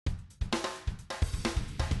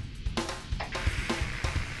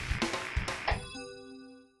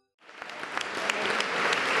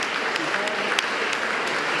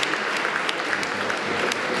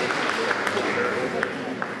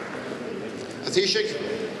Taoiseach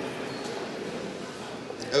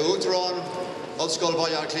Enda Ollscoil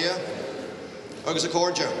Báile Clia agus a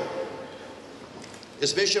córdia.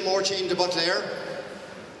 Is mise Mórtín de Butler.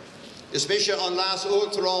 Is mise an lás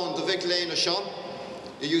Uachtarán de Vic Lane a Sean,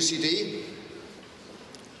 the UCD.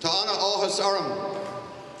 Tá anna áthas orm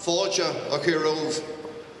fáilte a Cuireamh.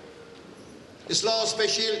 Is lá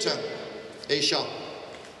speisialta é seo.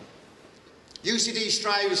 UCD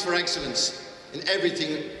strives for excellence in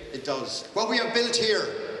everything it does. What we have built here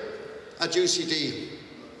at UCD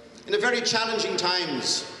in a very challenging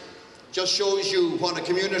times just shows you what a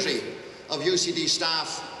community of UCD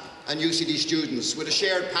staff and UCD students with a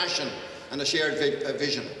shared passion and a shared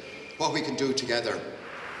vision, what we can do together.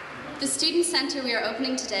 The Student Centre we are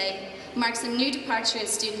opening today marks a new departure in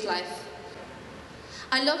student life.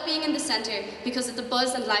 I love being in the centre because of the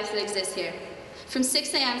buzz and life that exists here. From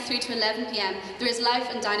 6 AM through to 11 PM, there is life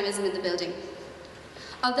and dynamism in the building.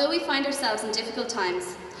 Although we find ourselves in difficult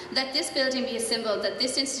times, let this building be a symbol that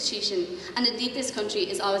this institution, and indeed this country,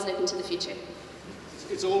 is always looking to the future.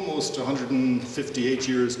 It's almost 158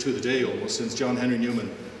 years to the day almost since John Henry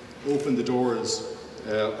Newman opened the doors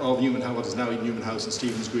of what is now Newman House in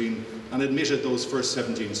Stephen's Green and admitted those first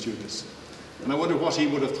 17 students. And I wonder what he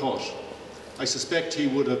would have thought. I suspect he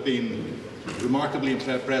would have been remarkably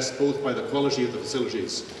impressed both by the quality of the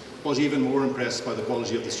facilities, but even more impressed by the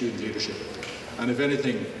quality of the student leadership. And if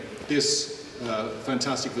anything, this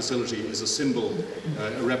fantastic facility is a symbol,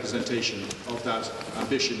 a representation of that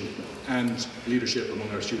ambition and leadership among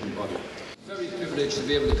our student body. Very privileged to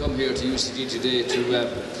be able to come here to UCD today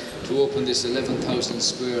to open this 11,000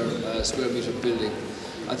 square metre building.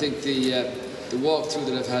 I think the walk through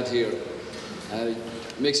that I've had here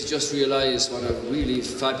makes you just realise what a really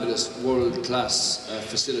fabulous world-class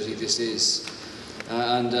facility this is.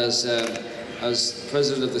 And as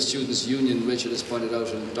President of the Students' Union, Rachel has pointed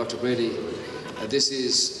out, and Dr. Brady, this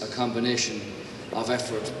is a combination of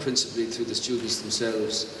effort, principally through the students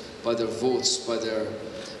themselves, by their votes, by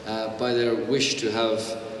their wish to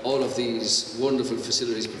have all of these wonderful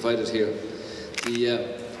facilities provided here.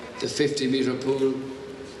 The 50-metre pool,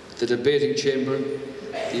 the debating chamber,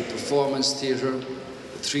 the performance theatre,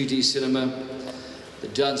 the 3D cinema, the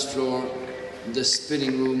dance floor, the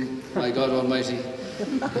spinning room, my God Almighty.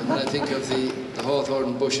 When I think of the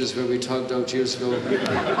hawthorn bushes where we tugged out years ago, we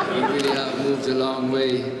really have moved a long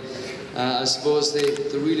way. I suppose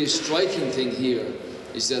the really striking thing here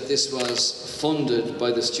is that this was funded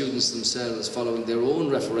by the students themselves following their own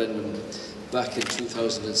referendum back in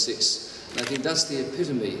 2006. And I think that's the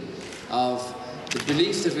epitome of the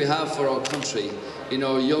belief that we have for our country in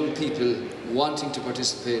our young people wanting to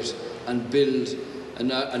participate and build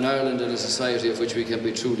an Ireland and a society of which we can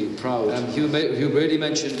be truly proud. Hugh Brady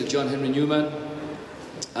mentioned John Henry Newman,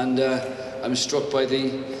 and I'm struck by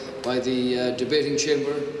the debating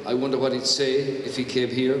chamber. I wonder what he'd say if he came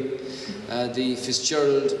here. The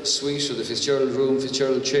Fitzgerald suite, or the Fitzgerald room,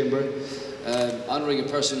 Fitzgerald chamber, honouring a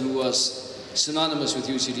person who was synonymous with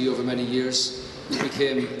UCD over many years. He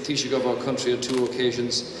became Taoiseach of our country on 2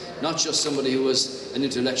 occasions. Not just somebody who was an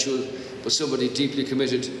intellectual, but somebody deeply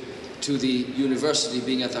committed to the university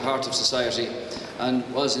being at the heart of society, and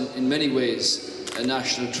was in many ways a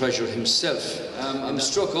national treasure himself. I'm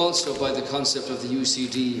struck also by the concept of the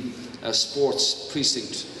UCD sports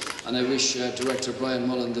precinct, and I wish Director Brian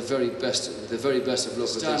Mullen the very best of luck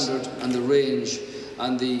with the standard and the range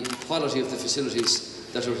and the quality of the facilities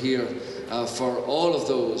that are here for all of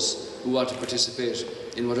those who want to participate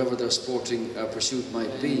in whatever their sporting pursuit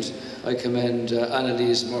might be. I commend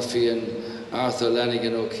Annalise Murphy and Arthur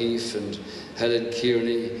Lanigan O'Keefe and Helen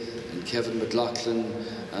Kearney and Kevin McLaughlin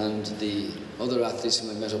and the other athletes whom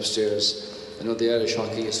I met upstairs. I know the Irish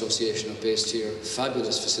Hockey Association are based here.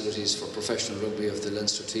 Fabulous facilities for professional rugby of the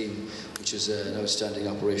Leinster team, which is an outstanding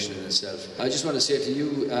operation in itself. I just want to say to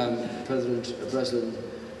you, President Breslin,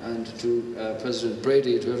 and to President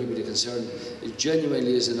Brady, to everybody concerned, it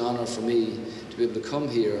genuinely is an honour for me to be able to come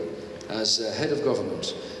here as head of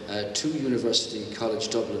government to University College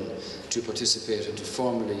Dublin to participate and to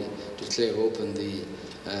formally declare open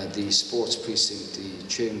the sports precinct, the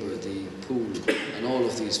chamber, the pool, and all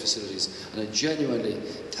of these facilities. And I genuinely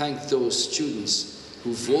thank those students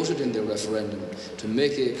who voted in their referendum to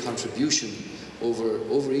make a contribution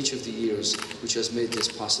over each of the years which has made this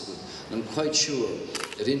possible. And I'm quite sure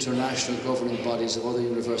that international governing bodies of other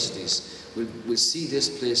universities will see this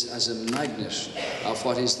place as a magnet of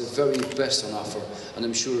what is the very best on offer, and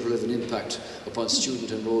I'm sure it will have an impact upon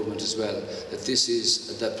student enrolment as well, that this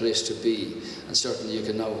is that place to be. And certainly you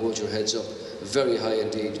can now hold your heads up very high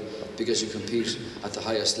indeed, because you compete at the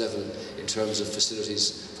highest level in terms of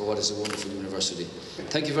facilities for what is a wonderful university.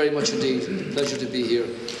 Thank you very much indeed. Pleasure to be here.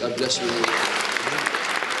 God bless you.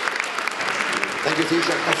 Thank you,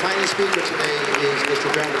 Taoiseach. Our final speaker today is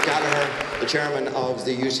Mr. Dermot Gallagher, the chairman of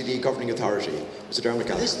the UCD Governing Authority. Mr. Dermot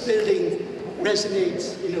Gallagher. This building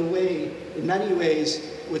resonates in a way, in many ways,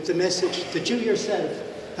 with the message that you yourself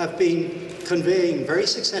have been conveying very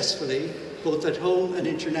successfully, both at home and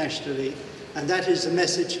internationally, and that is a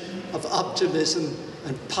message of optimism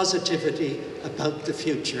and positivity about the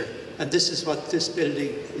future. And this is what this building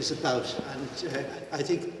is about. And I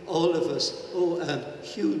think all of us owe a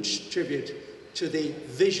huge tribute to the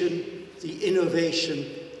vision, the innovation,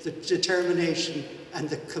 the determination and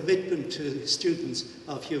the commitment to the students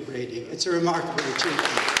of Hugh Brady. It's a remarkable achievement.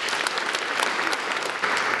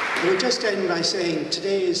 I would just end by saying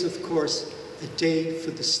today is, of course, a day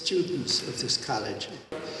for the students of this college.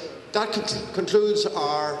 That concludes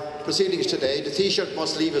our proceedings today. The Taoiseach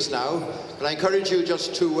must leave us now, but I encourage you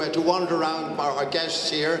just to wander around our guests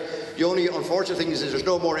here. The only unfortunate thing is that there's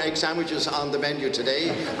no more egg sandwiches on the menu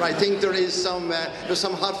today, but I think there's some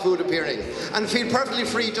hot food appearing. And feel perfectly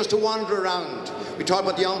free just to wander around. We talked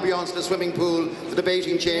about the ambience, the swimming pool, the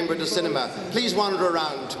debating chamber, the cinema. Please wander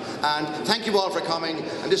around. And thank you all for coming.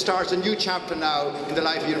 And this starts a new chapter now in the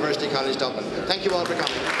life of University College Dublin. Thank you all for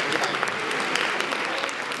coming. Goodbye.